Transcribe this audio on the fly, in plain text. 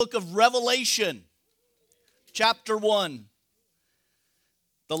Book of Revelation, chapter 1.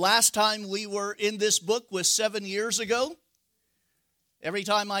 The last time we were in this book was 7 years ago. Every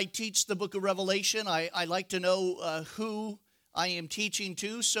time I teach the book of Revelation, I like to know who I am teaching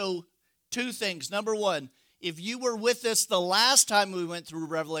to. So, two things. Number one, if you were with us the last time we went through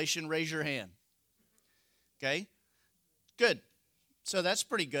Revelation, raise your hand. Okay? Good. So that's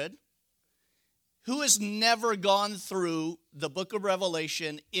pretty good. Who has never gone through the book of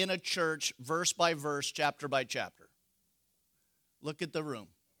Revelation in a church, verse by verse, chapter by chapter? Look at the room.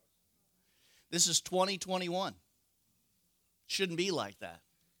 This is 2021. Shouldn't be like that.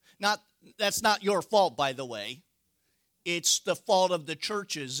 That's not your fault, by the way. It's the fault of the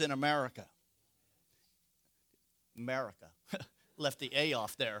churches in America. America. Left the A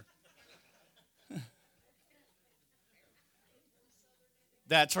off there.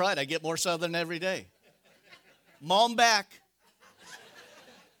 That's right. I get more Southern every day. Mom back.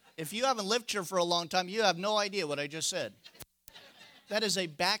 If you haven't lived here for a long time, you have no idea what I just said. That is a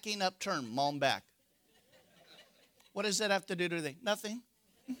backing up term, mom back. What does that have to do today? Nothing.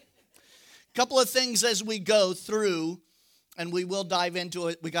 Couple of things as we go through, and we will dive into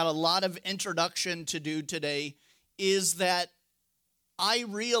it. We got a lot of introduction to do today, is that I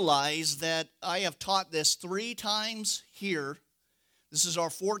realize that I have taught this 3 times here. This is our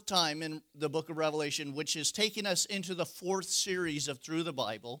 4th time in the book of Revelation, which is taking us into the 4th series of Through the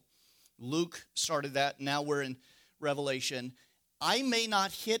Bible. Luke started that. Now we're in Revelation. I may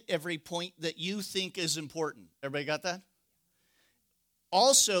not hit every point that you think is important. Everybody got that?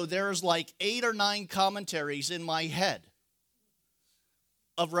 Also, there's like 8 or 9 commentaries in my head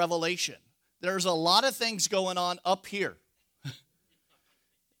of Revelation. There's a lot of things going on up here.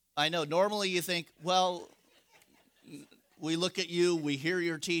 I know, normally you think, well, we look at you, we hear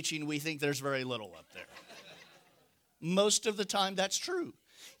your teaching, we think there's very little up there. Most of the time, that's true.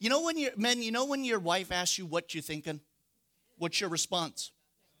 You know when your wife asks you what you're thinking? What's your response?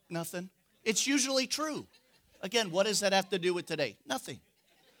 Nothing. It's usually true. Again, what does that have to do with today? Nothing.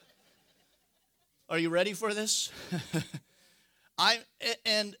 Are you ready for this? I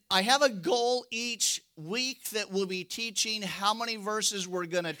have a goal each week that we'll be teaching how many verses we're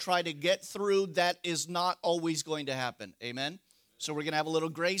going to try to get through. That is not always going to happen. Amen? So we're going to have a little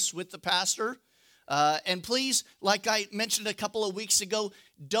grace with the pastor. And please, like I mentioned a couple of weeks ago,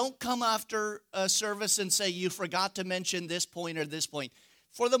 don't come after a service and say you forgot to mention this point or this point.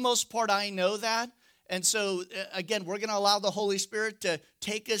 For the most part, I know that. And so, again, we're going to allow the Holy Spirit to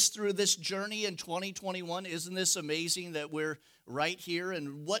take us through this journey in 2021. Isn't this amazing that we're right here?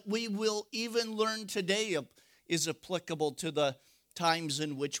 And what we will even learn today is applicable to the times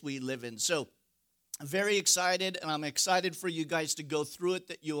in which we live in. So, I'm very excited, and I'm excited for you guys to go through it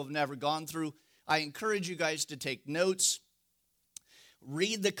that you have never gone through. I encourage you guys to take notes,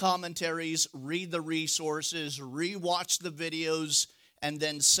 read the commentaries, read the resources, rewatch the videos, and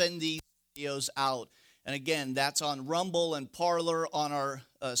then send these videos out. And again, that's on Rumble and Parler on our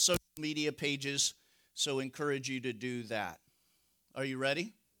social media pages, so encourage you to do that. Are you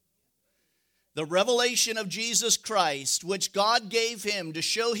ready? The revelation of Jesus Christ, which God gave him to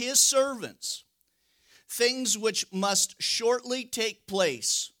show his servants things which must shortly take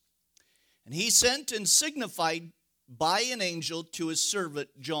place. And he sent and signified by an angel to his servant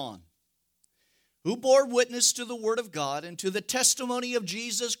John, who bore witness to the word of God and to the testimony of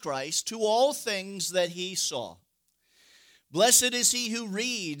Jesus Christ, to all things that he saw. Blessed is he who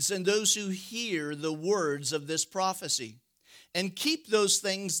reads and those who hear the words of this prophecy, and keep those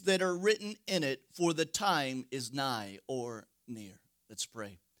things that are written in it, for the time is nigh or near. Let's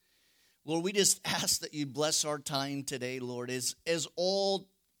pray. Lord, we just ask that you bless our time today, Lord,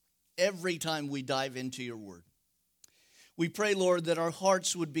 every time we dive into your word. We pray, Lord, that our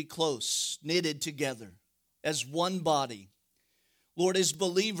hearts would be close, knitted together as one body. Lord, as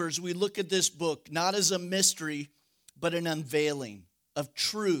believers, we look at this book not as a mystery, but an unveiling of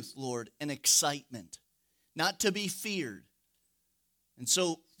truth, Lord, and excitement, not to be feared. And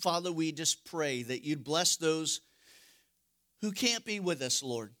so, Father, we just pray that you'd bless those who can't be with us,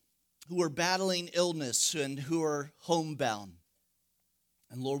 Lord, who are battling illness and who are homebound.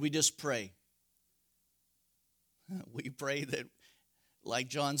 And Lord, we just pray. We pray that, like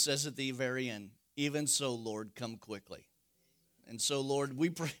John says at the very end, even so, Lord, come quickly. And so, Lord, we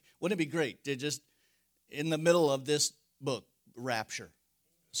pray. Wouldn't it be great to just, in the middle of this book, rapture?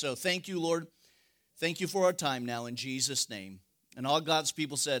 So thank you, Lord. Thank you for our time now in Jesus' name. And all God's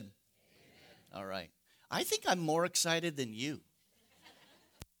people said, amen. All right. I think I'm more excited than you.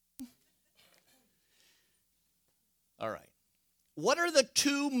 All right. What are the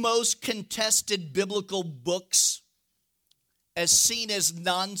 2 most contested biblical books as seen as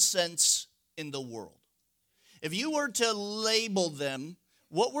nonsense in the world. If you were to label them,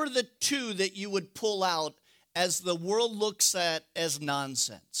 what were the two that you would pull out as the world looks at as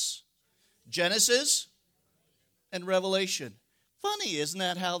nonsense? Genesis and Revelation. Funny, isn't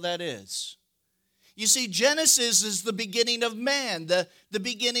that how that is? You see, Genesis is the beginning of man, the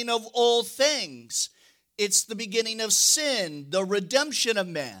beginning of all things. It's the beginning of sin, the redemption of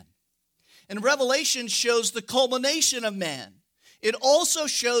man. And Revelation shows the culmination of man. It also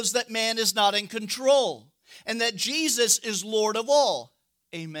shows that man is not in control and that Jesus is Lord of all.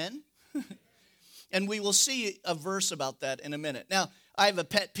 Amen? And we will see a verse about that in a minute. Now, I have a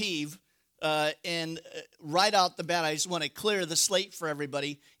pet peeve, and right out the bat, I just want to clear the slate for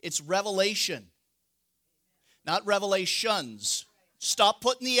everybody. It's Revelation, not revelations. Stop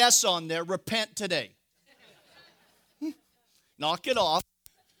putting the S on there. Repent today. Knock it off.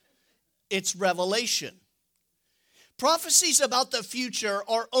 It's Revelation. Prophecies about the future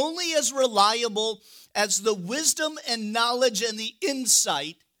are only as reliable as the wisdom and knowledge and the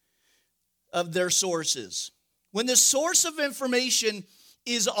insight of their sources. When the source of information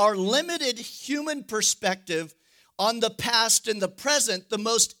is our limited human perspective on the past and the present, the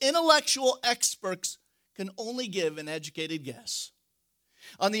most intellectual experts can only give an educated guess.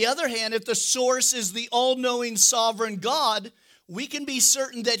 On the other hand, if the source is the all-knowing sovereign God, we can be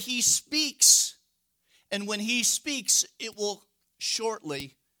certain that he speaks, and when he speaks, it will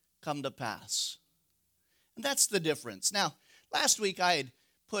shortly come to pass. And that's the difference. Now, last week I had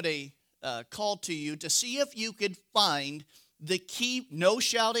put a call to you to see if you could find the key, no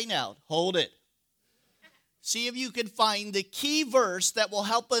shouting out, hold it. See if you could find the key verse that will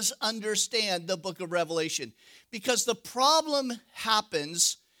help us understand the book of Revelation. Because the problem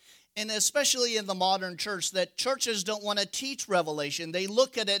happens, and especially in the modern church, that churches don't want to teach Revelation. They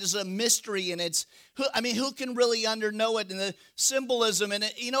look at it as a mystery, and who can really know it, and the symbolism, and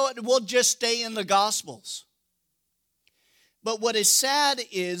we'll just stay in the Gospels. But what is sad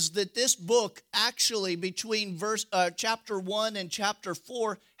is that this book actually, between chapter 1 and chapter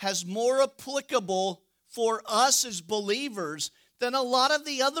 4, has more applicable for us as believers than a lot of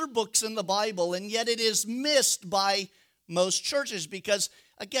the other books in the Bible, and yet it is missed by most churches because,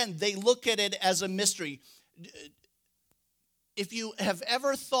 again, they look at it as a mystery. If you have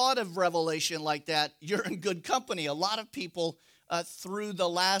ever thought of Revelation like that, you're in good company. A lot of people through the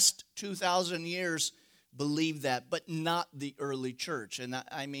last 2,000 years believe that, but not the early church. And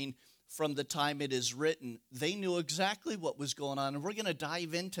I mean, from the time it is written, they knew exactly what was going on. And we're going to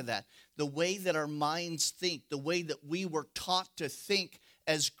dive into that. The way that our minds think, the way that we were taught to think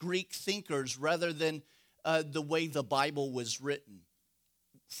as Greek thinkers rather than the way the Bible was written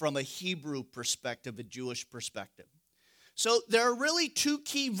from a Hebrew perspective, a Jewish perspective. So there are really two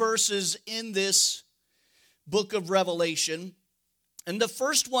key verses in this book of Revelation. And the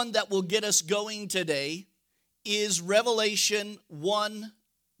first one that will get us going today is Revelation 1,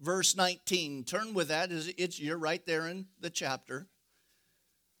 verse 19. Turn with that. You're right there in the chapter.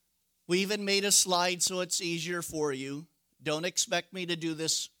 We even made a slide so it's easier for you. Don't expect me to do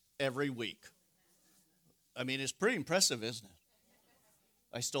this every week. I mean, it's pretty impressive, isn't it?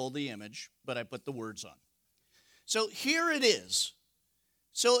 I stole the image, but I put the words on. So here it is.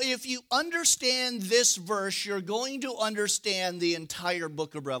 So if you understand this verse, you're going to understand the entire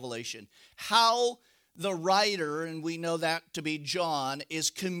book of Revelation. How the writer, and we know that to be John, is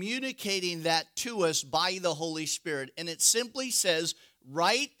communicating that to us by the Holy Spirit. And it simply says,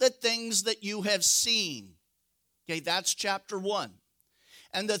 write the things that you have seen. Okay, that's chapter 1.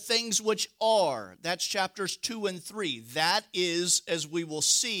 And the things which are, that's chapters 2 and 3. That is, as we will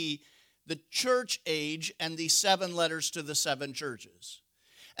see, the church age and the 7 letters to the 7 churches.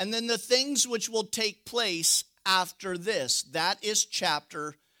 And then the things which will take place after this, that is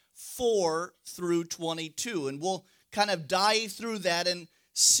chapter 4 through 22. And we'll kind of dive through that and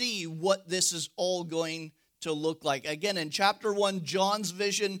see what this is all going to look like. Again, in chapter 1, John's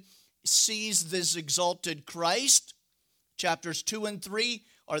vision sees this exalted Christ. Chapters 2 and 3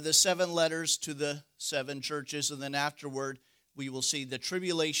 are the 7 letters to the 7 churches. And then afterward, we will see the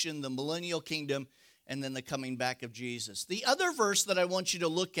tribulation, the millennial kingdom, and then the coming back of Jesus. The other verse that I want you to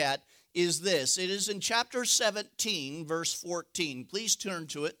look at is this. It is in chapter 17, verse 14. Please turn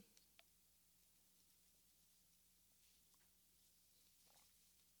to it.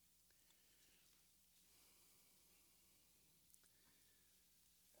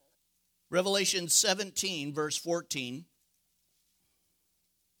 Revelation 17, verse 14.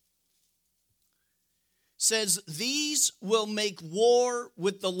 Says, these will make war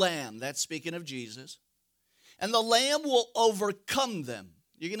with the Lamb. That's speaking of Jesus. And the Lamb will overcome them.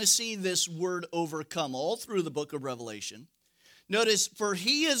 You're going to see this word overcome all through the book of Revelation. Notice, for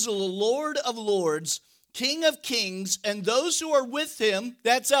he is the Lord of lords, King of kings, and those who are with him,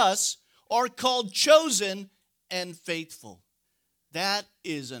 that's us, are called chosen and faithful. That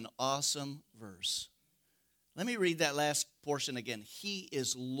is an awesome verse. Let me read that last portion again. He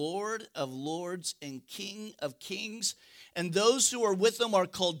is Lord of lords and King of kings, and those who are with him are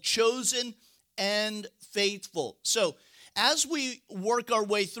called chosen and faithful. So, as we work our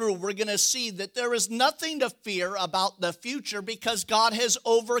way through, we're going to see that there is nothing to fear about the future because God has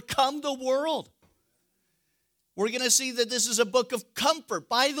overcome the world. We're going to see that this is a book of comfort.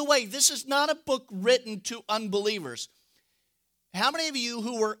 By the way, this is not a book written to unbelievers. How many of you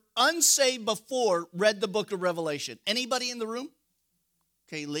who were unsaved before read the book of Revelation? Anybody in the room?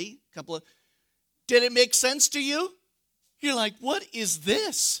 Okay, Lee, a couple of. Did it make sense to you? You're like, what is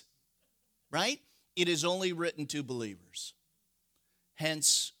this? Right? It is only written to believers.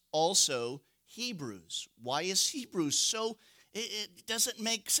 Hence, also, Hebrews. Why is Hebrews so, it doesn't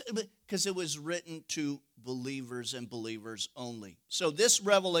make sense, because it was written to believers and believers only. So this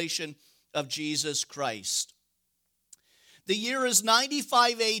revelation of Jesus Christ. The year is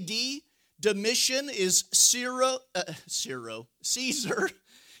 95 A.D. Domitian is Caesar.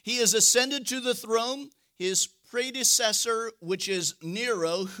 He has ascended to the throne. His predecessor, which is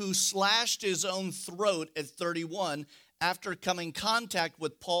Nero, who slashed his own throat at 31 after coming contact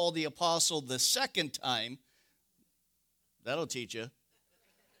with Paul the Apostle the second time. That'll teach you.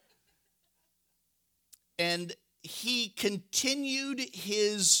 And he continued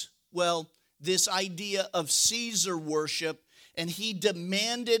his, this idea of Caesar worship, and he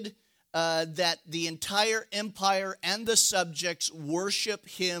demanded that the entire empire and the subjects worship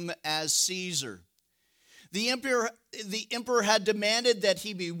him as Caesar. The emperor had demanded that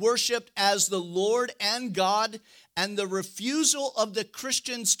he be worshipped as the Lord and God, and the refusal of the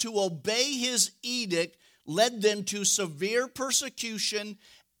Christians to obey his edict led them to severe persecution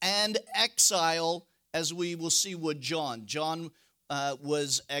and exile, as we will see with John. John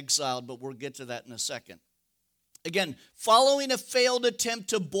was exiled, but we'll get to that in a second. Again, following a failed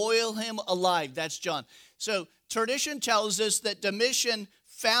attempt to boil him alive, that's John. So tradition tells us that Domitian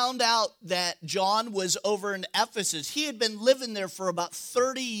found out that John was over in Ephesus. He had been living there for about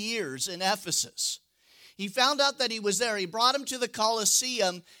 30 years in Ephesus. He found out that he was there. He brought him to the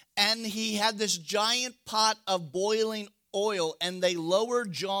Colosseum, and he had this giant pot of boiling oil, and they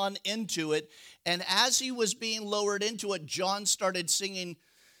lowered John into it. And as he was being lowered into it, John started singing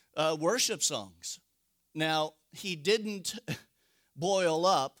worship songs. Now, he didn't boil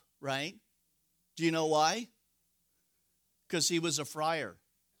up, right? Do you know why? Because he was a friar.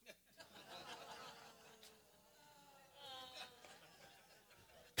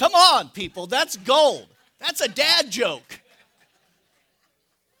 Come on, people, that's gold. That's a dad joke.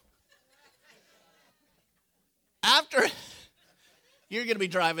 After, you're going to be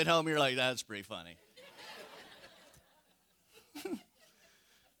driving home, you're like, that's pretty funny.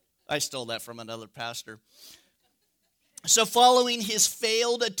 I stole that from another pastor. So following his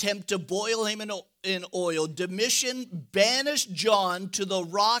failed attempt to boil him in oil, Domitian banished John to the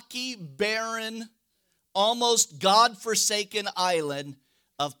rocky, barren, almost God-forsaken island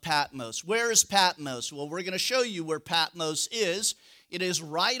of Patmos. Where is Patmos? Well, we're going to show you where Patmos is. It is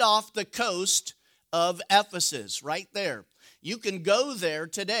right off the coast of Ephesus, right there. You can go there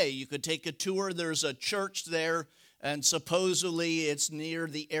today. You could take a tour. There's a church there, and supposedly it's near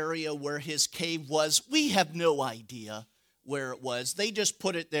the area where his cave was. We have no idea where it was. They just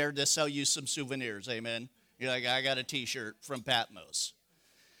put it there to sell you some souvenirs, amen? You're like, I got a t-shirt from Patmos.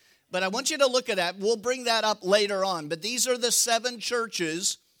 But I want you to look at that. We'll bring that up later on. But these are the 7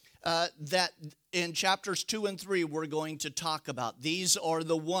 churches that in chapters 2 and 3 we're going to talk about. These are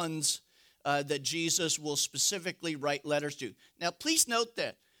the ones that Jesus will specifically write letters to. Now, please note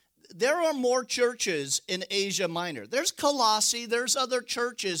that there are more churches in Asia Minor. There's Colossae, there's other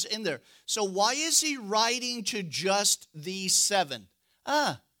churches in there. So why is he writing to just these 7?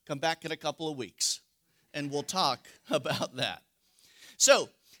 Come back in a couple of weeks, and we'll talk about that. So,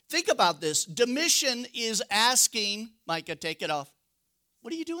 think about this. Domitian is asking, Micah, take it off.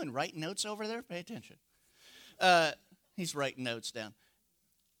 What are you doing, writing notes over there? Pay attention. He's writing notes down.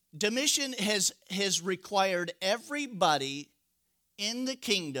 Domitian has required everybody in the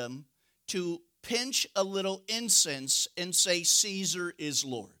kingdom to pinch a little incense and say, Caesar is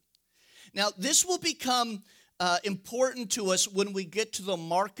Lord. Now, this will become important to us when we get to the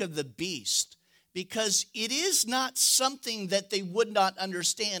mark of the beast, because it is not something that they would not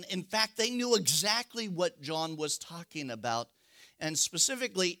understand. In fact, they knew exactly what John was talking about. And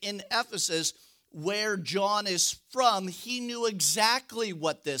specifically in Ephesus, where John is from, he knew exactly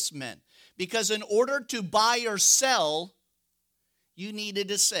what this meant. Because in order to buy or sell, you needed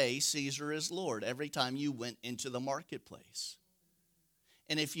to say Caesar is Lord every time you went into the marketplace.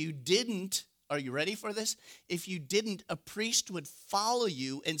 And if you didn't, are you ready for this? If you didn't, a priest would follow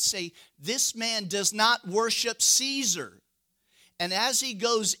you and say, this man does not worship Caesar. And as he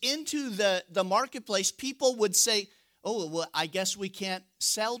goes into the marketplace, people would say, oh, well, I guess we can't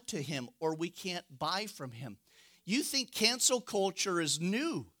sell to him or we can't buy from him. You think cancel culture is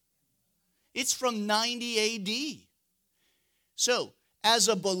new. It's from 90 A.D. So, as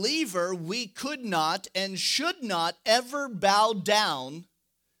a believer, we could not and should not ever bow down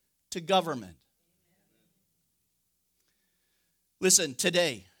to government. Listen,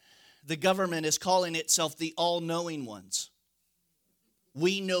 today, the government is calling itself the all-knowing ones.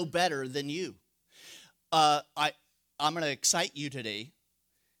 We know better than you. I'm going to excite you today.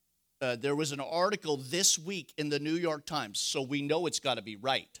 There was an article this week in the New York Times, so we know it's got to be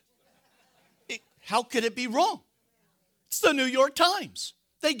right. How could it be wrong? It's the New York Times.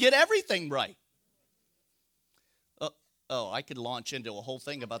 They get everything right. I could launch into a whole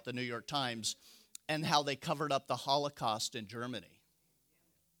thing about the New York Times and how they covered up the Holocaust in Germany.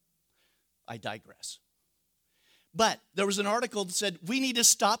 I digress. But there was an article that said, we need to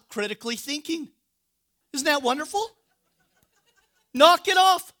stop critically thinking. Isn't that wonderful? Knock it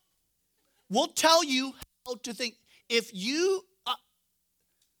off. We'll tell you how to think. If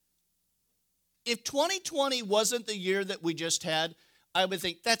 2020 wasn't the year that we just had, I would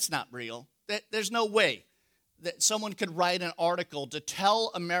think that's not real. There's no way that someone could write an article to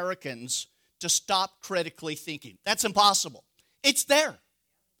tell Americans to stop critically thinking. That's impossible. It's there.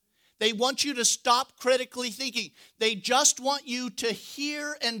 They want you to stop critically thinking. They just want you to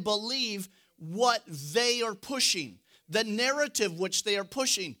hear and believe what they are pushing, the narrative which they are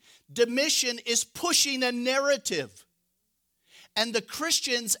pushing. Domitian is pushing a narrative. And the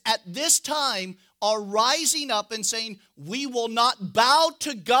Christians at this time are rising up and saying, we will not bow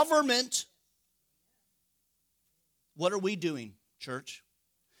to government. What are we doing, church?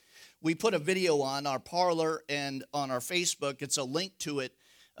 We put a video on our Parler and on our Facebook. It's a link to it.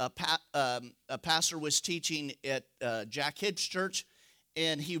 A pastor was teaching at Jack Hibbs Church,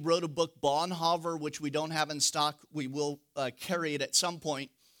 and he wrote a book, Bonhoeffer, which we don't have in stock. We will carry it at some point.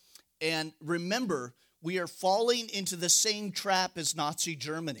 And remember, we are falling into the same trap as Nazi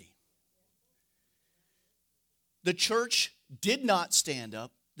Germany. The church did not stand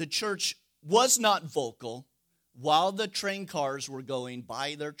up. The church was not vocal while the train cars were going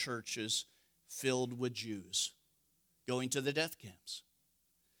by their churches filled with Jews going to the death camps.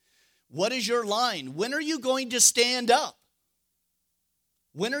 What is your line? When are you going to stand up?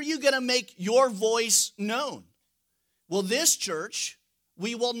 When are you going to make your voice known? Well, this church,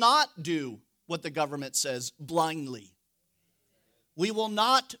 we will not do what the government says blindly. We will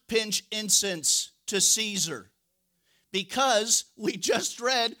not pinch incense to Caesar because we just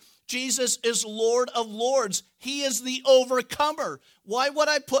read Jesus is Lord of Lords. He is the overcomer. Why would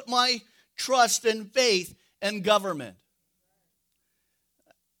I put my trust and faith in government?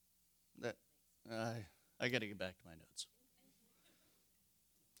 I got to get back to my notes.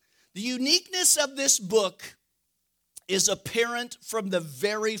 The uniqueness of this book is apparent from the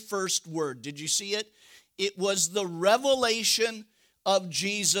very first word. Did you see it? It was the revelation of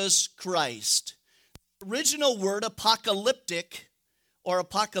Jesus Christ. The original word, apocalyptic or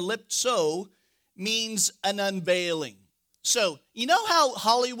apocalypso, means an unveiling. So, you know how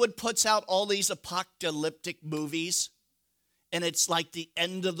Hollywood puts out all these apocalyptic movies? And it's like the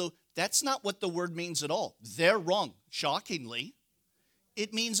end of the... That's not what the word means at all. They're wrong, shockingly.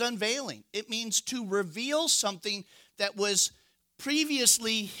 It means unveiling. It means to reveal something that was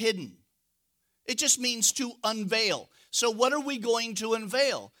previously hidden. It just means to unveil. So what are we going to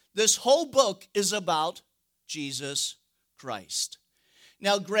unveil? This whole book is about Jesus Christ.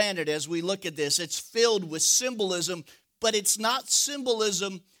 Now, granted, as we look at this, it's filled with symbolism, but it's not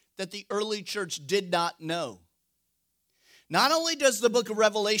symbolism that the early church did not know. Not only does the book of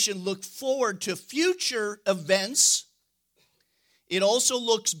Revelation look forward to future events, it also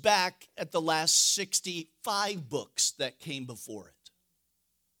looks back at the last 65 books that came before it.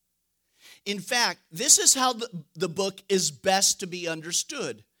 In fact, this is how the book is best to be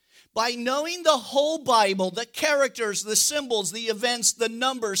understood. By knowing the whole Bible, the characters, the symbols, the events, the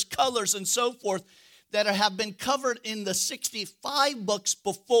numbers, colors, and so forth that have been covered in the 65 books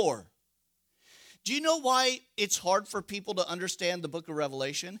before. Do you know why it's hard for people to understand the book of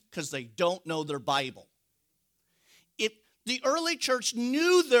Revelation? Because they don't know their Bible. The early church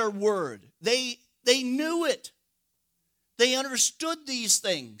knew their word. They knew it. They understood these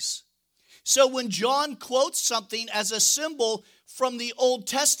things. So when John quotes something as a symbol from the Old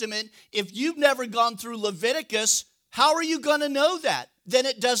Testament, if you've never gone through Leviticus, How are you going to know that? Then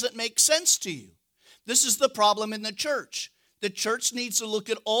it doesn't make sense to you. This is the problem in the church. The church needs to look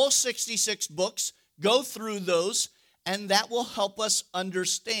at all 66 books, go through those, and that will help us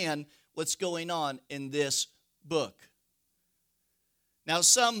understand what's going on in this book. Now,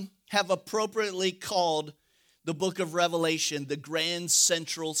 some have appropriately called the book of Revelation the Grand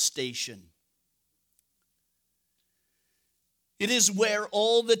Central Station. It is where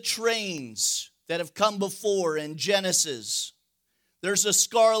all the trains that have come before in Genesis, there's a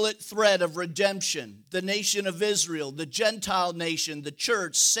scarlet thread of redemption, the nation of Israel, the Gentile nation, the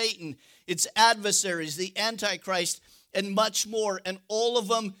church, Satan, its adversaries, the Antichrist, and much more, and all of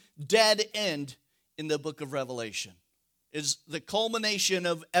them dead end in the book of Revelation. Is the culmination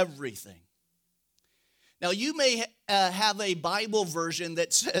of everything. Now, you may have a Bible version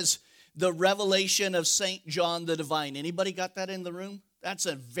that says the revelation of St. John the Divine. Anybody got that in the room? That's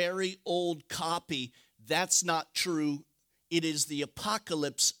a very old copy. That's not true. It is the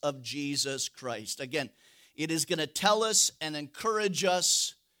apocalypse of Jesus Christ. Again, it is going to tell us and encourage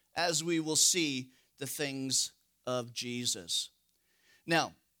us as we will see the things of Jesus.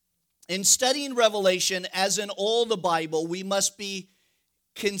 Now, in studying Revelation, as in all the Bible, we must be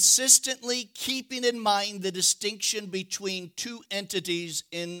consistently keeping in mind the distinction between two entities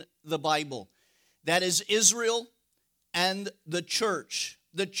in the Bible. That is Israel and the church.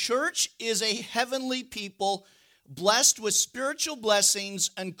 The church is a heavenly people blessed with spiritual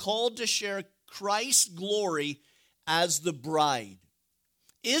blessings and called to share Christ's glory as the bride.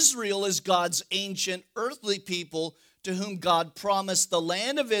 Israel is God's ancient earthly people to whom God promised the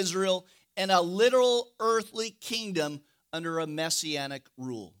land of Israel and a literal earthly kingdom under a messianic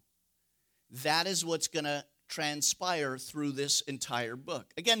rule. That is what's going to transpire through this entire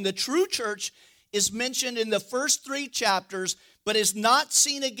book. Again, the true church is mentioned in the first 3 chapters, but is not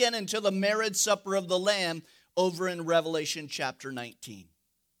seen again until the marriage supper of the Lamb over in Revelation chapter 19.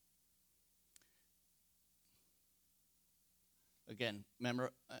 Again,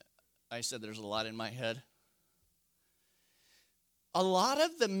 remember, I said there's a lot in my head. A lot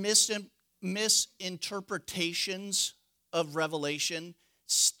of the misinterpretations of Revelation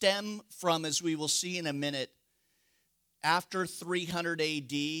stem from, as we will see in a minute, after 300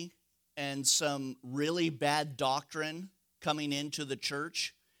 AD and some really bad doctrine coming into the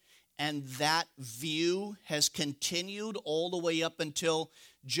church. And that view has continued all the way up until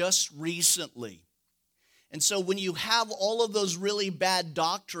just recently. And so when you have all of those really bad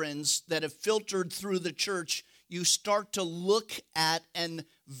doctrines that have filtered through the church, you start to look at and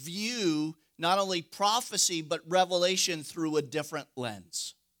view not only prophecy, but Revelation through a different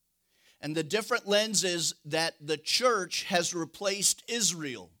lens. And the different lens is that the church has replaced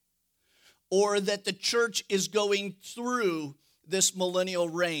Israel, or that the church is going through this millennial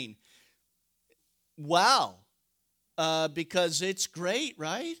reign. Wow, because it's great,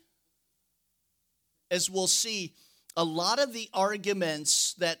 right? As we'll see, a lot of the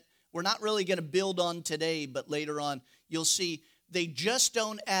arguments that we're not really going to build on today, but later on, you'll see they just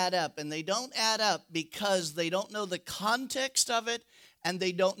don't add up. And they don't add up because they don't know the context of it, and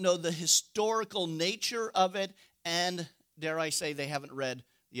they don't know the historical nature of it, and dare I say, they haven't read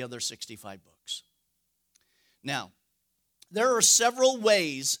the other 65 books. Now, there are several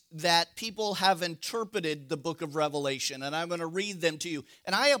ways that people have interpreted the book of Revelation, and I'm going to read them to you.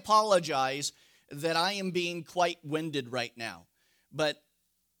 And I apologize that I am being quite winded right now, but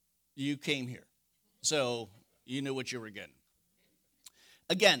you came here, so you knew what you were getting.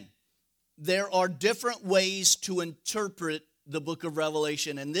 Again, there are different ways to interpret the book of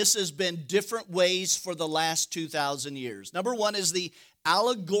Revelation, and this has been different ways for the last 2,000 years. Number one is the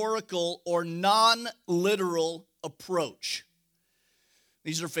allegorical or non-literal approach.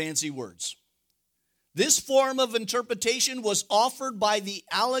 These are fancy words. This form of interpretation was offered by the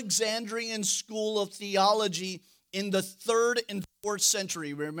Alexandrian school of theology in the 3rd and 4th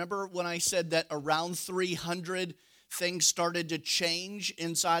century. Remember when I said that around 300 things started to change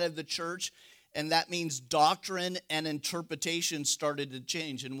inside of the church? And that means doctrine and interpretation started to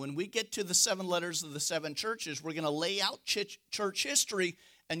change. And when we get to the 7 letters of the 7 churches, we're going to lay out church history,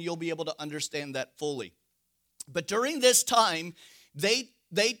 and you'll be able to understand that fully. But during this time, they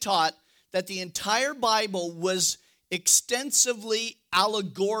taught that the entire Bible was extensively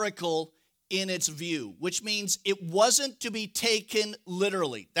allegorical in its view, which means it wasn't to be taken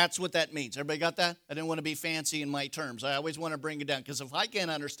literally. That's what that means. Everybody got that? I didn't want to be fancy in my terms. I always want to bring it down, because if I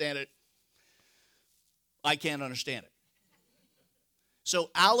can't understand it, I can't understand it. So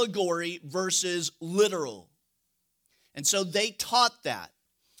allegory versus literal. And so they taught that.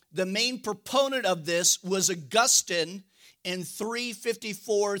 The main proponent of this was Augustine in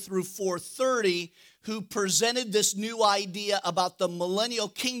 354 through 430, who presented this new idea about the millennial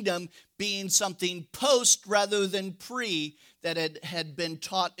kingdom being something post rather than pre that had been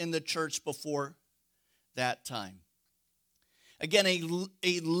taught in the church before that time. Again,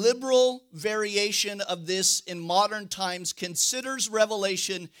 a liberal variation of this in modern times considers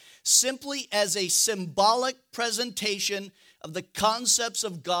Revelation simply as a symbolic presentation of the concepts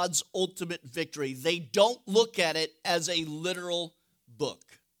of God's ultimate victory. They don't look at it as a literal book.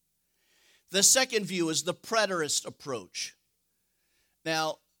 The second view is the preterist approach.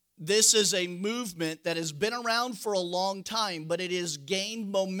 Now, this is a movement that has been around for a long time, but it has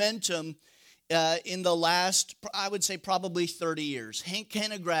gained momentum in the last, I would say, probably 30 years. Hank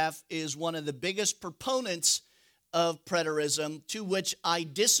Hanegraaff is one of the biggest proponents of preterism, to which I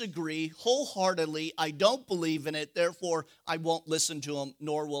disagree wholeheartedly. I don't believe in it, therefore I won't listen to him,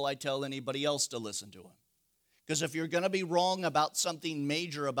 nor will I tell anybody else to listen to him. Because if you're going to be wrong about something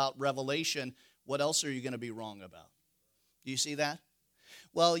major about Revelation, what else are you going to be wrong about? Do you see that?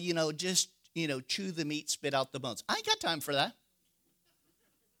 Well, just chew the meat, spit out the bones. I ain't got time for that.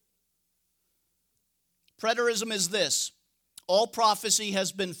 Preterism is this: all prophecy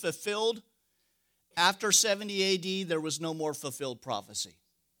has been fulfilled. After 70 AD, there was no more fulfilled prophecy.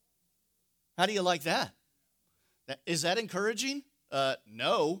 How do you like that? Is that encouraging?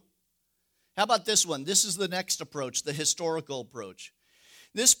 No. How about this one? This is the next approach, the historical approach.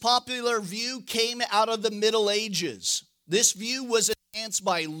 This popular view came out of the Middle Ages. This view was advanced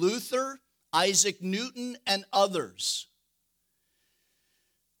by Luther, Isaac Newton, and others.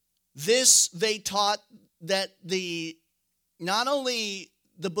 They taught that not only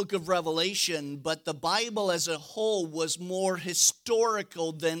the book of Revelation, but the Bible as a whole was more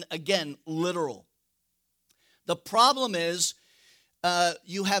historical than, again, literal. The problem is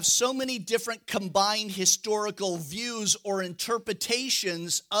you have so many different combined historical views or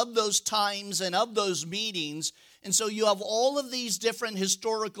interpretations of those times and of those meetings, and so you have all of these different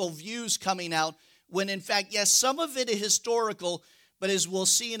historical views coming out when, in fact, yes, some of it is historical, but as we'll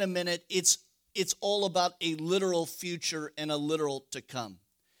see in a minute, it's all about a literal future and a literal to come.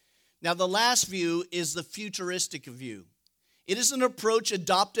 Now, the last view is the futuristic view. It is an approach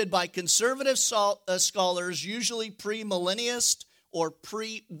adopted by conservative scholars, usually pre-millennialist or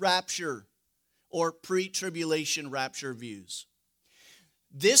pre-rapture or pre-tribulation rapture views.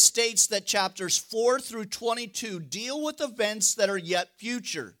 This states that chapters 4 through 22 deal with events that are yet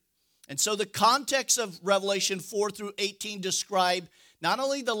future. And so the context of Revelation 4 through 18 describe not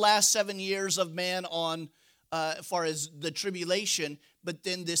only the last 7 years of man on as far as the tribulation, but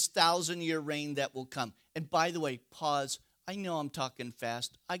then this 1,000-year reign that will come. And by the way, pause. I know I'm talking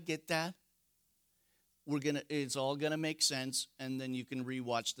fast. I get that. It's all gonna make sense, and then you can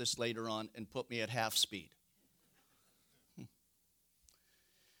rewatch this later on and put me at half speed.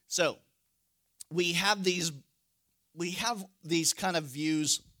 So we have these kind of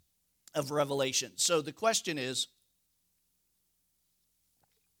views of Revelation. So the question is,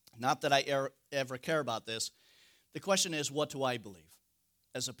 not that I ever care about this, the question is, what do I believe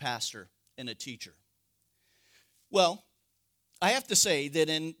as a pastor and a teacher? Well, I have to say that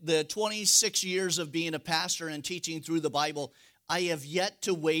in the 26 years of being a pastor and teaching through the Bible, I have yet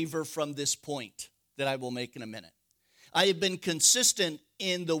to waver from this point that I will make in a minute. I have been consistent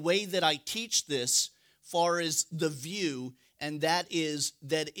in the way that I teach this far as the view, and that is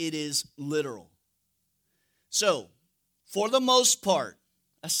that it is literal. So, for the most part,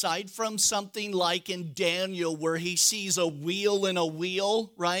 aside from something like in Daniel where he sees a wheel in a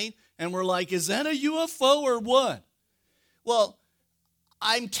wheel, right? And we're like, is that a UFO or what? Well,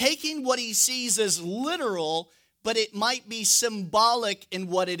 I'm taking what he sees as literal, but it might be symbolic in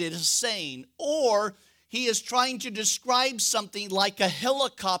what it is saying. Or he is trying to describe something like a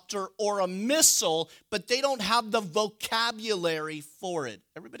helicopter or a missile, but they don't have the vocabulary for it.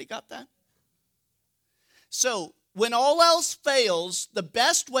 Everybody got that? So, when all else fails, the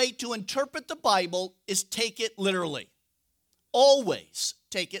best way to interpret the Bible is take it literally. Always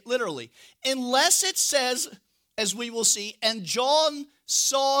take it literally. Unless it says, as we will see, and John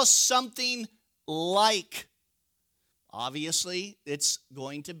saw something like. Obviously, it's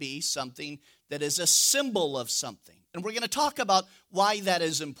going to be something that is a symbol of something. And we're going to talk about why that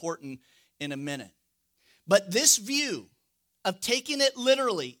is important in a minute. But this view of taking it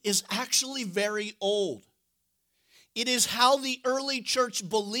literally is actually very old. It is how the early church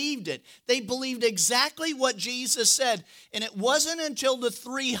believed it. They believed exactly what Jesus said. And it wasn't until the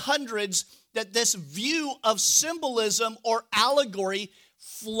 300s that this view of symbolism or allegory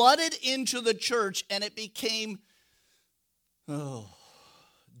flooded into the church, and it became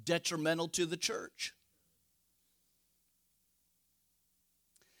detrimental to the church.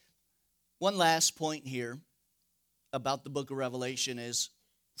 One last point here about the book of Revelation is,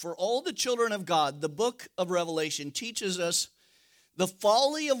 for all the children of God, the book of Revelation teaches us the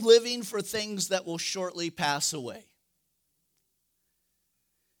folly of living for things that will shortly pass away.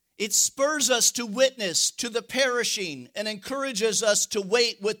 It spurs us to witness to the perishing and encourages us to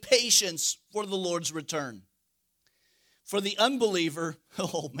wait with patience for the Lord's return. For the unbeliever,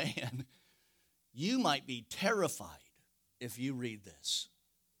 oh man, you might be terrified if you read this.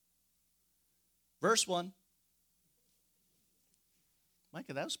 Verse 1.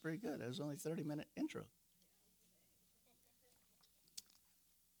 Micah, that was pretty good. That was only a 30-minute intro.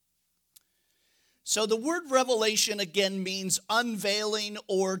 So the word revelation again means unveiling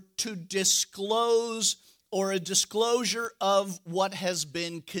or to disclose or a disclosure of what has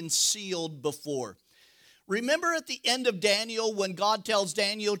been concealed before. Remember at the end of Daniel when God tells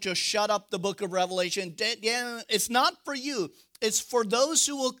Daniel to shut up the book of Revelation? It's not for you. It's for those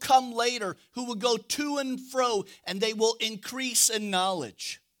who will come later, who will go to and fro, and they will increase in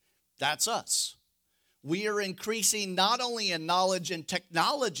knowledge. That's us. We are increasing not only in knowledge and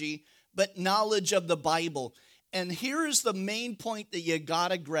technology, but knowledge of the Bible. And here is the main point that you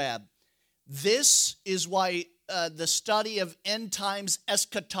got to grab. This is why the study of end times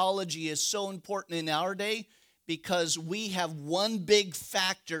eschatology is so important in our day, because we have one big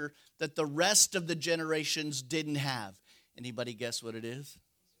factor that the rest of the generations didn't have. Anybody guess what it is?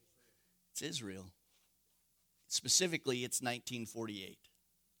 It's Israel. Specifically, it's 1948.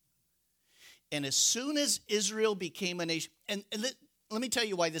 And as soon as Israel became a nation, and let me tell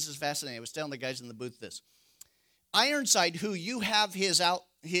you why this is fascinating. I was telling the guys in the booth this. Ironside, who you have his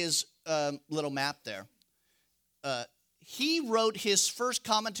little map there, he wrote his first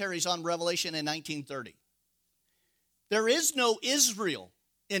commentaries on Revelation in 1930. There is no Israel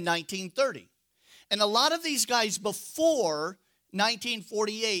in 1930. And a lot of these guys before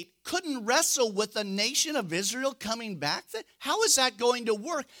 1948 couldn't wrestle with the nation of Israel coming back. How is that going to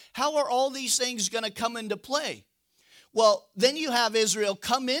work? How are all these things going to come into play? Well, then you have Israel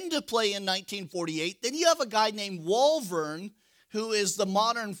come into play in 1948. Then you have a guy named Walvern, who is the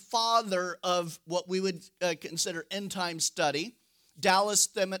modern father of what we would consider end-time study, Dallas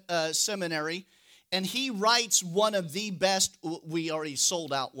Seminary. And he writes one of the best, we already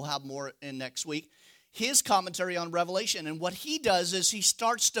sold out, we'll have more in next week, his commentary on Revelation. And what he does is he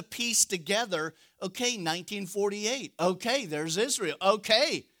starts to piece together, okay, 1948, okay, there's Israel,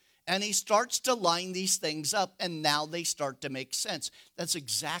 okay. And he starts to line these things up, and now they start to make sense. That's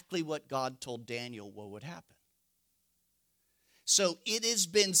exactly what God told Daniel what would happen. So it has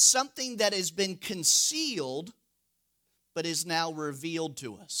been something that has been concealed, but is now revealed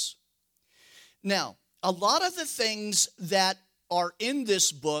to us. Now, a lot of the things that are in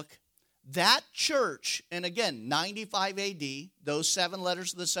this book, that church, and again, 95 AD, those 7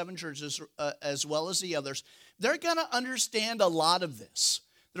 letters of the 7 churches, as well as the others, they're going to understand a lot of this.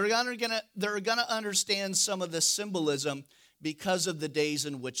 They're going to understand some of the symbolism because of the days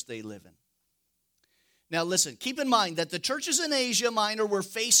in which they live in. Now listen, keep in mind that the churches in Asia Minor were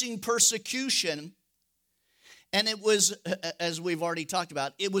facing persecution, and it was, as we've already talked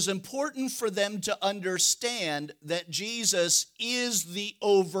about, it was important for them to understand that Jesus is the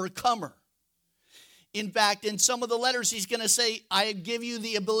overcomer. In fact, in some of the letters, he's going to say, I give you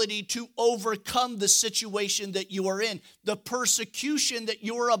the ability to overcome the situation that you are in, the persecution that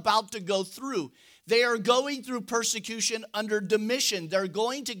you are about to go through. They are going through persecution under Domitian. They're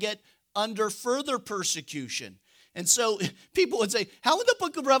going to get under further persecution. And so people would say, how in the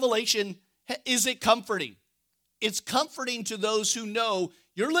book of Revelation is it comforting? It's comforting to those who know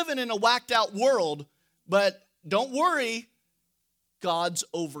you're living in a whacked out world, but don't worry, God's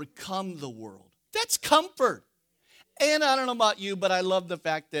overcome the world. That's comfort. And I don't know about you, but I love the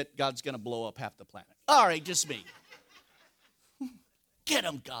fact that God's going to blow up half the planet. All right, just me. Get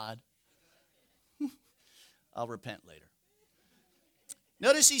him, God. I'll repent later.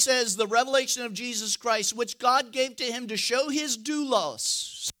 Notice he says, the revelation of Jesus Christ, which God gave to him to show his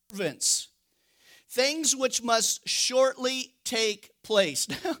doulos, servants, things which must shortly take place.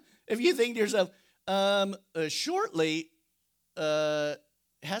 Now, if you think to yourself, shortly,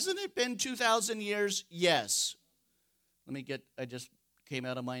 hasn't it been 2,000 years? Yes. I just came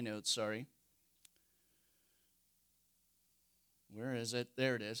out of my notes, sorry. Where is it?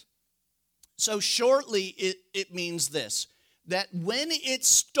 There it is. So shortly, it means this, that when it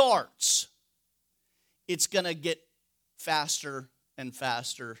starts, it's going to get faster and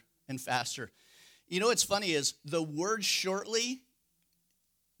faster and faster. You know what's funny is the word shortly,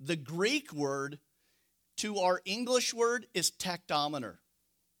 the Greek word to our English word is tactometer.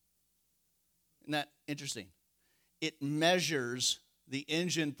 Isn't that interesting? It measures the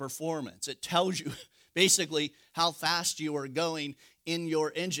engine performance. It tells you basically how fast you are going in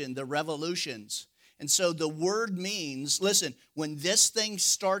your engine, the revolutions. And so the word means, listen, when this thing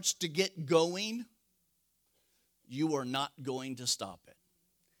starts to get going, you are not going to stop it.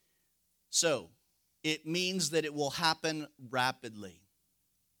 So it means that it will happen rapidly.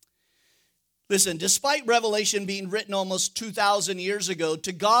 Listen, despite Revelation being written almost 2,000 years ago,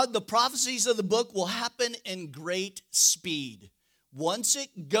 to God, the prophecies of the book will happen in great speed. Once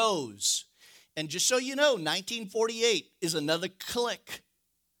it goes, and just so you know, 1948 is another click.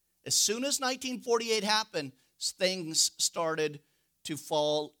 As soon as 1948 happened, things started to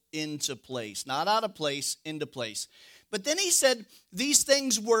fall into place. Not out of place, into place. But then he said these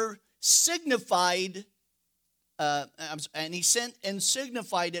things were signified, and he sent and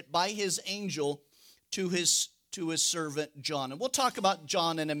signified it by his angel to his servant John. And we'll talk about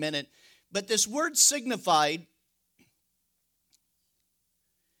John in a minute. But this word signified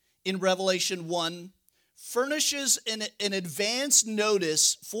in Revelation 1 furnishes an advance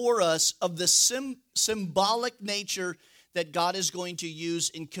notice for us of the symbolic nature that God is going to use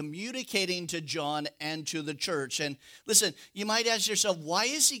in communicating to John and to the church. And listen, you might ask yourself, why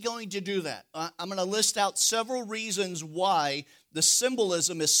is he going to do that? I'm going to list out several reasons why the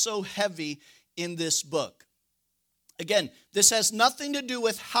symbolism is so heavy in this book. Again, this has nothing to do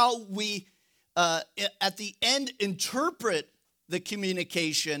with how we, at the end, interpret the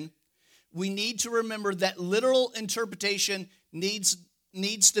communication. We need to remember that literal interpretation needs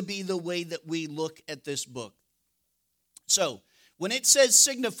to be the way that we look at this book. So, when it says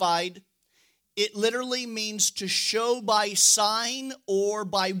signified, it literally means to show by sign or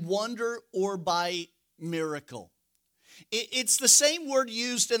by wonder or by miracle. It's the same word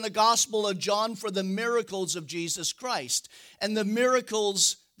used in the Gospel of John for the miracles of Jesus Christ and the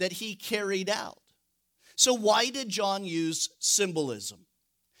miracles that he carried out. So why did John use symbolism?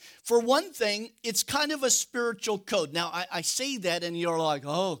 For one thing, it's kind of a spiritual code. Now, I say that and you're like,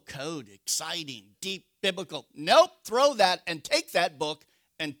 oh, code, exciting, deep, biblical. Nope, throw that and take that book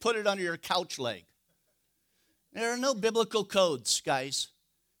and put it under your couch leg. There are no biblical codes, guys.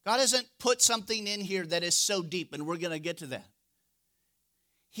 God hasn't put something in here that is so deep, and we're going to get to that.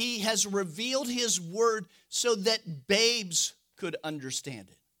 He has revealed his word so that babes could understand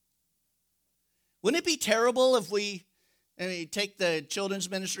it. Wouldn't it be terrible if we take the children's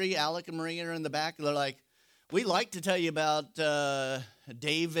ministry, Alec and Maria are in the back, and they're like, we like to tell you about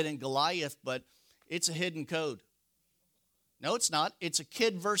David and Goliath, but it's a hidden code. No, it's not. It's a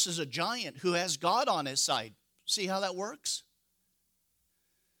kid versus a giant who has God on his side. See how that works?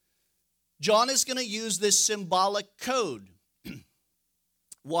 John is going to use this symbolic code.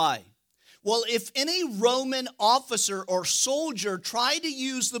 Why? Well, if any Roman officer or soldier tried to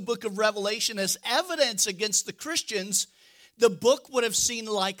use the book of Revelation as evidence against the Christians, the book would have seemed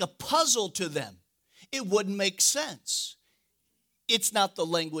like a puzzle to them. It wouldn't make sense. It's not the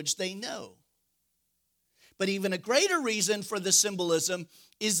language they know. But even a greater reason for the symbolism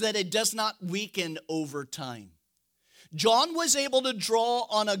is that it does not weaken over time. John was able to draw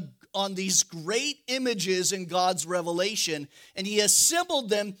on these great images in God's revelation, and he assembled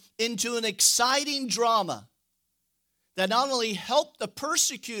them into an exciting drama that not only helped the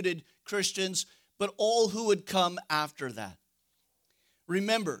persecuted Christians, but all who would come after that.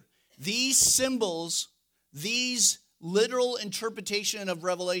 Remember, these symbols, these literal interpretation of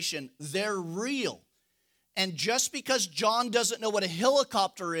Revelation, they're real. And just because John doesn't know what a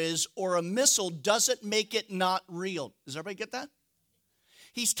helicopter is or a missile doesn't make it not real. Does everybody get that?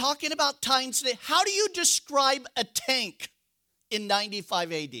 He's talking about times today. How do you describe a tank in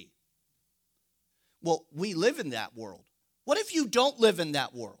 95 AD? Well, we live in that world. What if you don't live in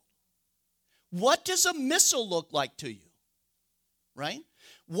that world? What does a missile look like to you? Right?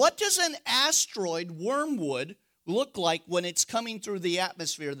 What does an asteroid, wormwood, look like when it's coming through the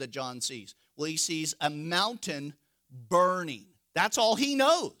atmosphere that John sees? Well, he sees a mountain burning. That's all he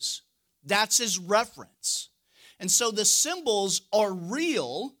knows. That's his reference. And so the symbols are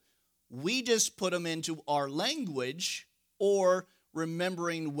real. We just put them into our language or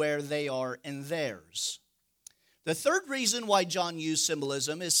remembering where they are in theirs. The third reason why John used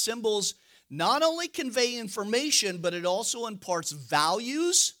symbolism is symbols not only convey information, but it also imparts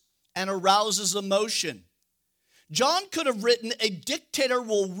values and arouses emotion. John could have written, a dictator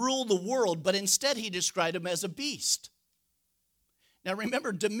will rule the world, but instead he described him as a beast. Now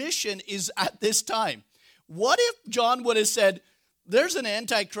remember, Domitian is at this time. What if John would have said, there's an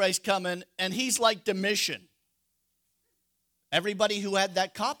Antichrist coming, and he's like Domitian? Everybody who had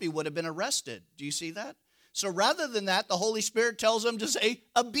that copy would have been arrested. Do you see that? So rather than that, the Holy Spirit tells him to say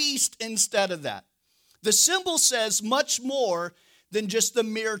a beast instead of that. The symbol says much more than just the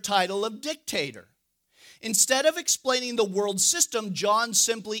mere title of dictator. Instead of explaining the world system, John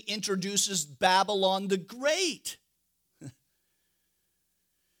simply introduces Babylon the Great.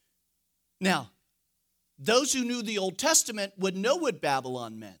 Now, those who knew the Old Testament would know what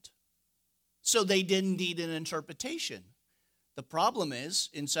Babylon meant, so they didn't need an interpretation. The problem is,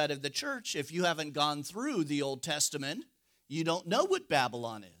 inside of the church, if you haven't gone through the Old Testament, you don't know what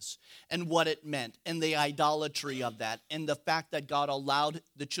Babylon is and what it meant and the idolatry of that and the fact that God allowed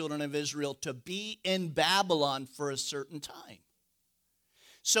the children of Israel to be in Babylon for a certain time.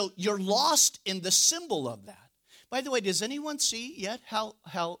 So you're lost in the symbol of that. By the way, does anyone see yet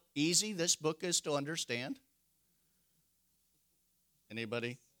how easy this book is to understand?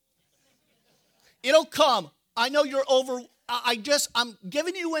 Anybody? It'll come. I know you're over. I'm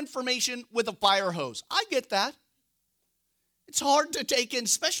giving you information with a fire hose. I get that. It's hard to take in,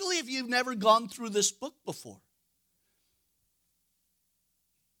 especially if you've never gone through this book before.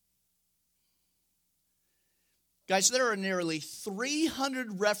 Guys, there are nearly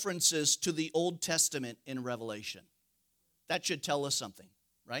 300 references to the Old Testament in Revelation. That should tell us something,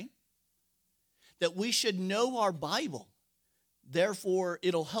 right? That we should know our Bible. Therefore,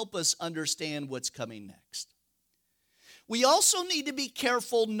 it'll help us understand what's coming next. We also need to be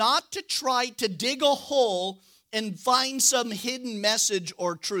careful not to try to dig a hole and find some hidden message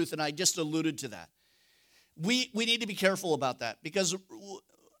or truth, and I just alluded to that. We need to be careful about that because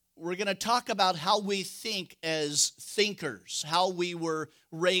we're going to talk about how we think as thinkers, how we were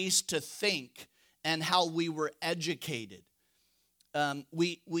raised to think, and how we were educated.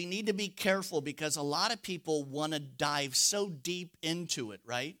 We need to be careful because a lot of people want to dive so deep into it,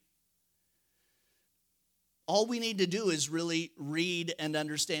 right? All we need to do is really read and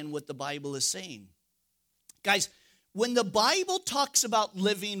understand what the Bible is saying. Guys, when the Bible talks about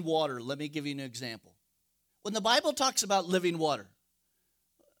living water, let me give you an example. When the Bible talks about living water,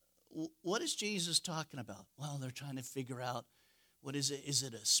 what is Jesus talking about? Well, they're trying to figure out, what is it? Is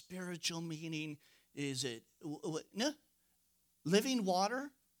it a spiritual meaning? Is it, no. Living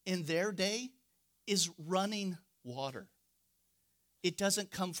water in their day is running water. It doesn't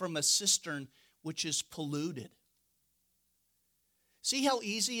come from a cistern which is polluted. See how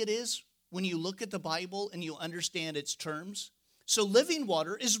easy it is when you look at the Bible and you understand its terms? So living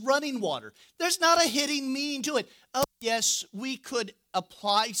water is running water. There's not a hidden meaning to it. Oh, yes, we could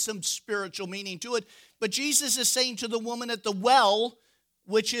apply some spiritual meaning to it, but Jesus is saying to the woman at the well,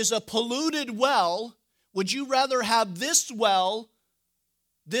 which is a polluted well, would you rather have this well,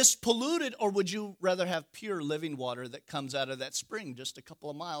 this polluted, or would you rather have pure living water that comes out of that spring just a couple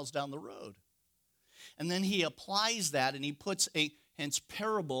of miles down the road? And then he applies that and he puts a, hence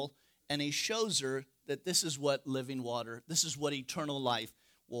parable, and he shows her that this is what living water, this is what eternal life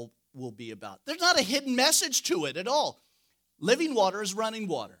will be about. There's not a hidden message to it at all. Living water is running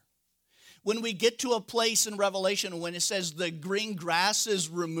water. When we get to a place in Revelation when it says the green grass is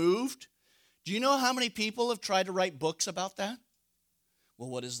removed, do you know how many people have tried to write books about that? Well,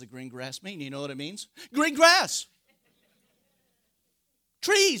 what does the green grass mean? You know what it means? Green grass.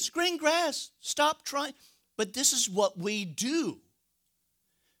 Trees, green grass. Stop trying. But this is what we do.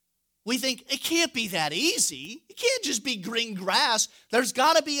 We think it can't be that easy. It can't just be green grass. There's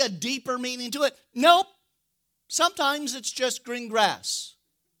got to be a deeper meaning to it. Nope. Sometimes it's just green grass.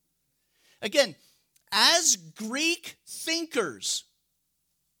 Again, as Greek thinkers,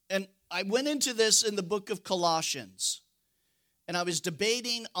 and I went into this in the book of Colossians, and I was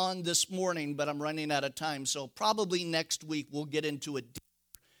debating on this morning, but I'm running out of time, so probably next week we'll get into it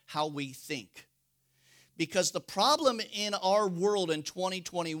deeper, how we think. Because the problem in our world in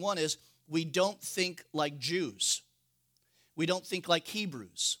 2021 is we don't think like Jews. We don't think like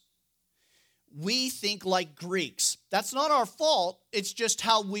Hebrews. We think like Greeks. That's not our fault. It's just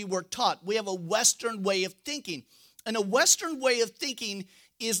how we were taught. We have a Western way of thinking. And a Western way of thinking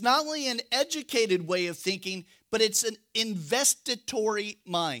is not only an educated way of thinking, but it's an investigatory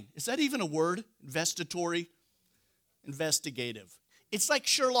mind. Is that even a word? Investigatory? Investigative. It's like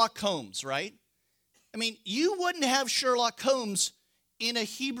Sherlock Holmes, right? I mean, you wouldn't have Sherlock Holmes in a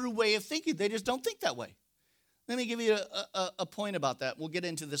Hebrew way of thinking. They just don't think that way. Let me give you a point about that. We'll get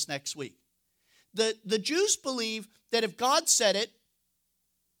into this next week. The Jews believe that if God said it,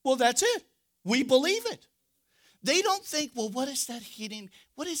 well, that's it. We believe it. They don't think, well, what is that heating?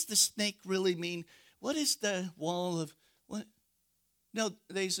 What does the snake really mean? What is the wall of what? No,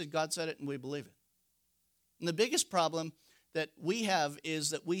 they said God said it and we believe it. And the biggest problem that we have is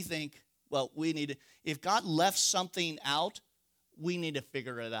that we think, well, we need to, if God left something out, we need to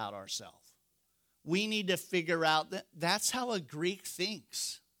figure it out ourselves. We need to figure out that that's how a Greek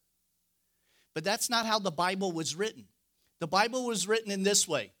thinks. But that's not how the Bible was written. The Bible was written in this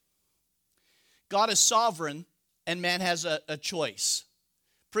way. God is sovereign and man has a choice.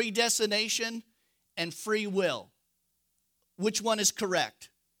 Predestination and free will. Which one is correct?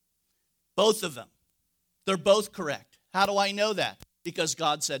 Both of them. They're both correct. How do I know that? Because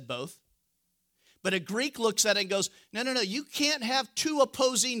God said both. But a Greek looks at it and goes, no, you can't have two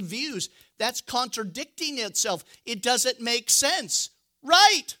opposing views. That's contradicting itself. It doesn't make sense.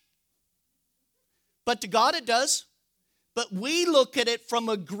 Right. But to God it does. But we look at it from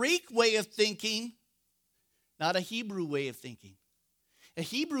a Greek way of thinking, not a Hebrew way of thinking. A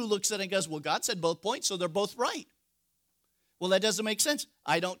Hebrew looks at it and goes, well, God said both points, so they're both right. Well, that doesn't make sense.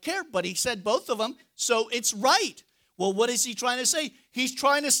 I don't care, but he said both of them, so it's right. Well, what is he trying to say? He's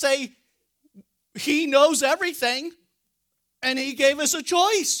trying to say he knows everything, and he gave us a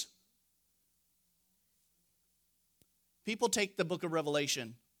choice. People take the book of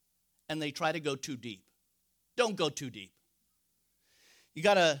Revelation, and they try to go too deep. Don't go too deep. You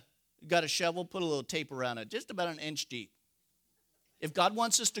got a shovel, put a little tape around it, just about an inch deep. If God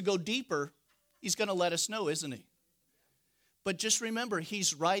wants us to go deeper, he's going to let us know, isn't he? But just remember,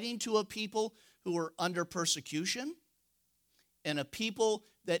 he's writing to a people who are under persecution and a people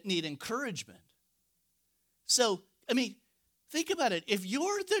that need encouragement. So, think about it. If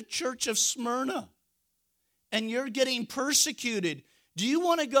you're the church of Smyrna and you're getting persecuted, do you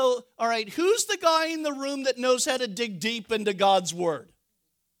want to go, all right, who's the guy in the room that knows how to dig deep into God's word?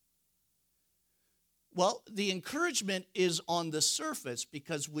 Well, the encouragement is on the surface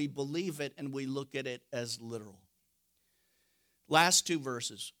because we believe it and we look at it as literal. Last two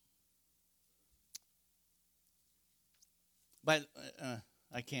verses. But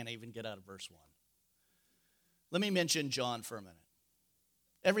I can't even get out of verse 1. Let me mention John for a minute.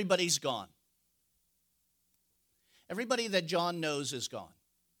 Everybody's gone. Everybody that John knows is gone.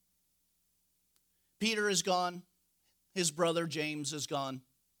 Peter is gone. His brother James is gone.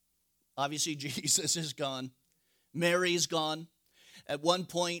 Obviously, Jesus is gone. Mary is gone. At one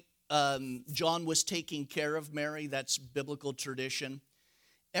point, John was taking care of Mary. That's biblical tradition.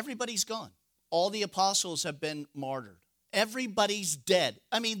 Everybody's gone. All the apostles have been martyred. Everybody's dead.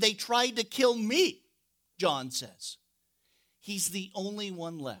 They tried to kill me, John says. He's the only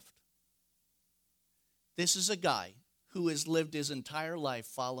one left. This is a guy who has lived his entire life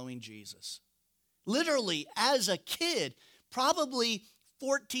following Jesus. Literally, as a kid, probably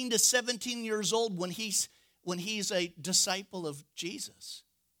 14 to 17 years old when he's a disciple of Jesus.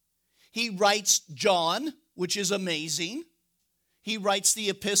 He writes John, which is amazing. He writes the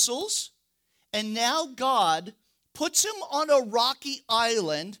epistles. And now God puts him on a rocky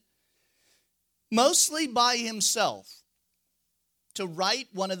island, mostly by himself, to write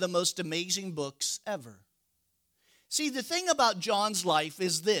one of the most amazing books ever. See, the thing about John's life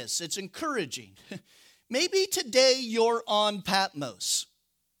is this. It's encouraging. Maybe today you're on Patmos.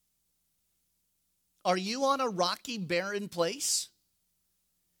 Are you on a rocky, barren place?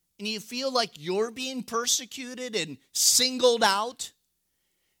 And you feel like you're being persecuted and singled out?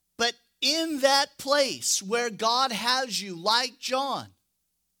 But in that place where God has you, like John,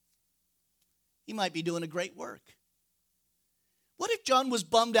 he might be doing a great work. What if John was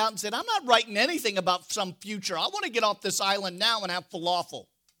bummed out and said, I'm not writing anything about some future. I want to get off this island now and have falafel.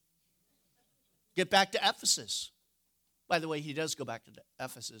 Get back to Ephesus. By the way, he does go back to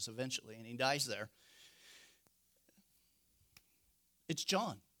Ephesus eventually, and he dies there. It's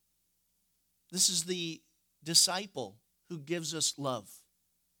John. This is the disciple who gives us love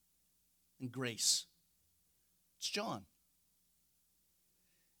and grace. It's John.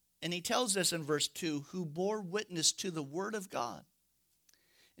 And he tells us in verse 2, who bore witness to the word of God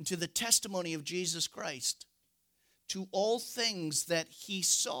and to the testimony of Jesus Christ, to all things that he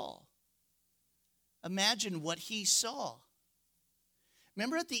saw. Imagine what he saw.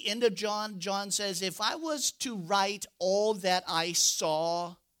 Remember at the end of John, John says, if I was to write all that I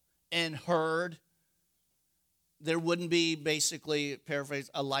saw and heard, there wouldn't be, basically, paraphrase,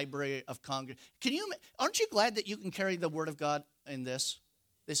 a library of Congress. Aren't you glad that you can carry the word of God in this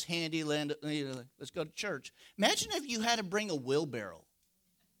handy land? Let's go to church. Imagine if you had to bring a wheelbarrow.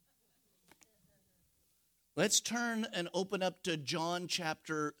 Let's turn and open up to John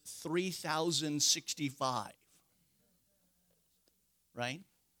chapter 3065. Right?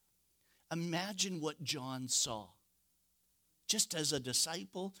 Imagine what John saw just as a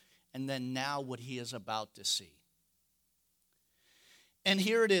disciple, and then now what he is about to see. And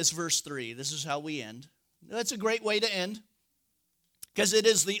here it is, verse 3. This is how we end. That's a great way to end, because it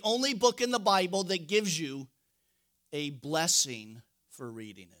is the only book in the Bible that gives you a blessing for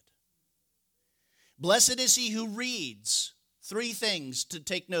reading it. Blessed is he who reads. 3 things to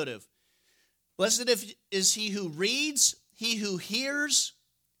take note of. Blessed is he who reads, he who hears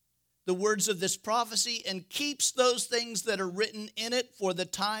the words of this prophecy and keeps those things that are written in it, for the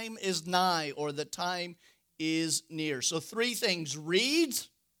time is nigh, or the time is near. So 3 things: reads,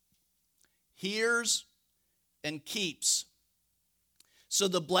 hears, and keeps. So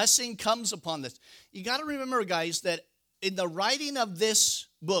the blessing comes upon this. You got to remember, guys, that in the writing of this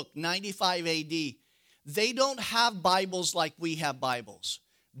book, 95 AD, they don't have Bibles like we have Bibles.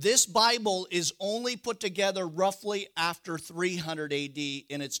 This Bible is only put together roughly after 300 AD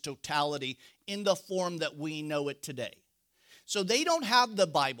in its totality, in the form that we know it today. So they don't have the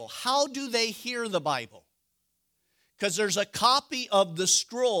Bible. How do they hear the Bible? Because there's a copy of the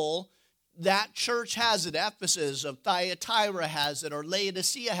scroll. That church has it. Ephesus, of Thyatira has it, or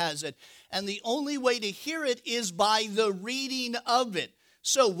Laodicea has it. And the only way to hear it is by the reading of it.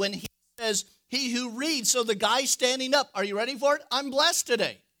 So when he says, he who reads, so the guy standing up, are you ready for it? I'm blessed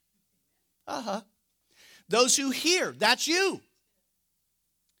today. Those who hear, that's you.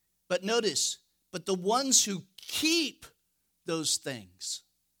 But notice, but the ones who keep those things.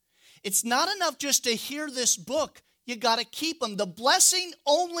 It's not enough just to hear this book. You got to keep them. The blessing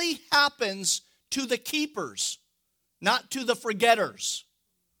only happens to the keepers, not to the forgetters.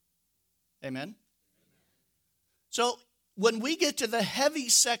 Amen? So when we get to the heavy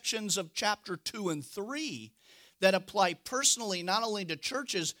sections of chapter 2 and 3 that apply personally not only to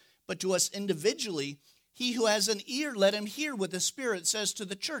churches but to us individually, he who has an ear, let him hear what the Spirit says to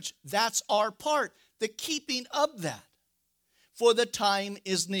the church. That's our part, the keeping of that. For the time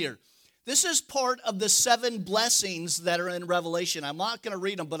is near. This is part of the 7 blessings that are in Revelation. I'm not going to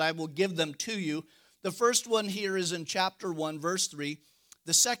read them, but I will give them to you. The first one here is in chapter 1, verse 3.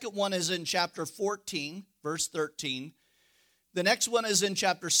 The second one is in chapter 14, verse 13. The next one is in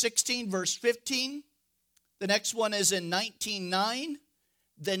chapter 16, verse 15. The next one is in 19:9.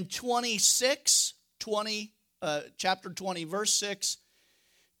 Then 26, chapter 20, verse 6.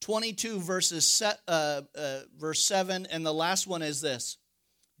 22, verse 7. And the last one is this.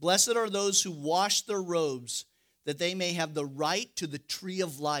 Blessed are those who wash their robes, that they may have the right to the tree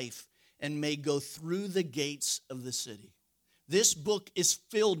of life and may go through the gates of the city. This book is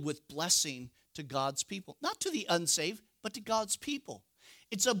filled with blessing to God's people. Not to the unsaved, but to God's people.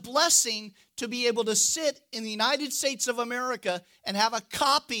 It's a blessing to be able to sit in the United States of America and have a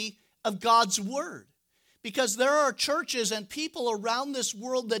copy of God's Word. Because there are churches and people around this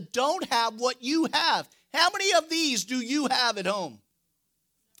world that don't have what you have. How many of these do you have at home?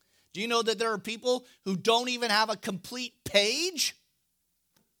 Do you know that there are people who don't even have a complete page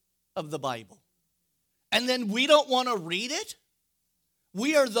of the Bible? And then we don't want to read it?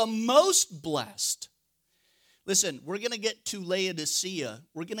 We are the most blessed. Listen, we're going to get to Laodicea.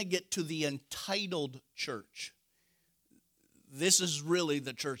 We're going to get to the entitled church. This is really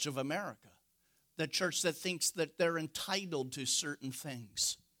the Church of America. The church that thinks that they're entitled to certain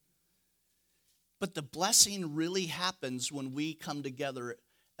things. But the blessing really happens when we come together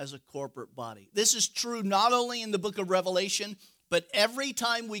as a corporate body. This is true not only in the book of Revelation, but every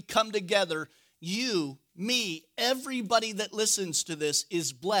time we come together, you, me, everybody that listens to this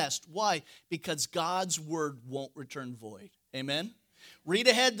is blessed. Why? Because God's word won't return void. Amen? Read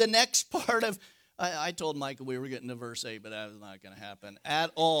ahead the next part of, I told Michael we were getting to verse 8, but that was not going to happen at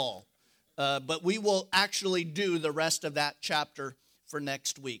all. But we will actually do the rest of that chapter for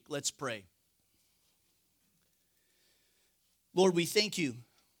next week. Let's pray. Lord, we thank you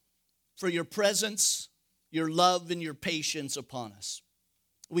for your presence, your love, and your patience upon us.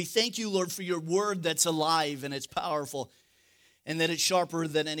 We thank you, Lord, for your word that's alive and it's powerful and that it's sharper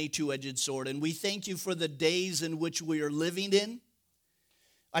than any two-edged sword. And we thank you for the days in which we are living in.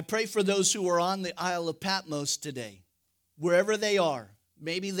 I pray for those who are on the Isle of Patmos today, wherever they are.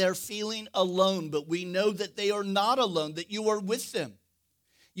 Maybe they're feeling alone, but we know that they are not alone, that you are with them.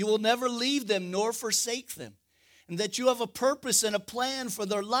 You will never leave them nor forsake them, and that you have a purpose and a plan for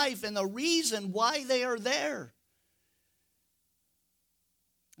their life and a reason why they are there.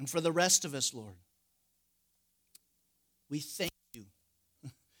 And for the rest of us, Lord, we thank you.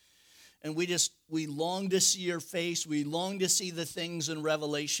 And we long to see your face. We long to see the things in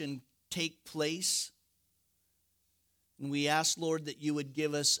Revelation take place. And we ask, Lord, that you would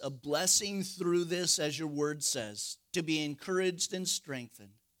give us a blessing through this, as your word says, to be encouraged and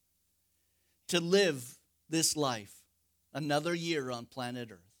strengthened, to live this life another year on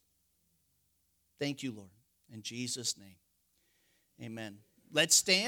planet Earth. Thank you, Lord. In Jesus' name, amen. Let's stand.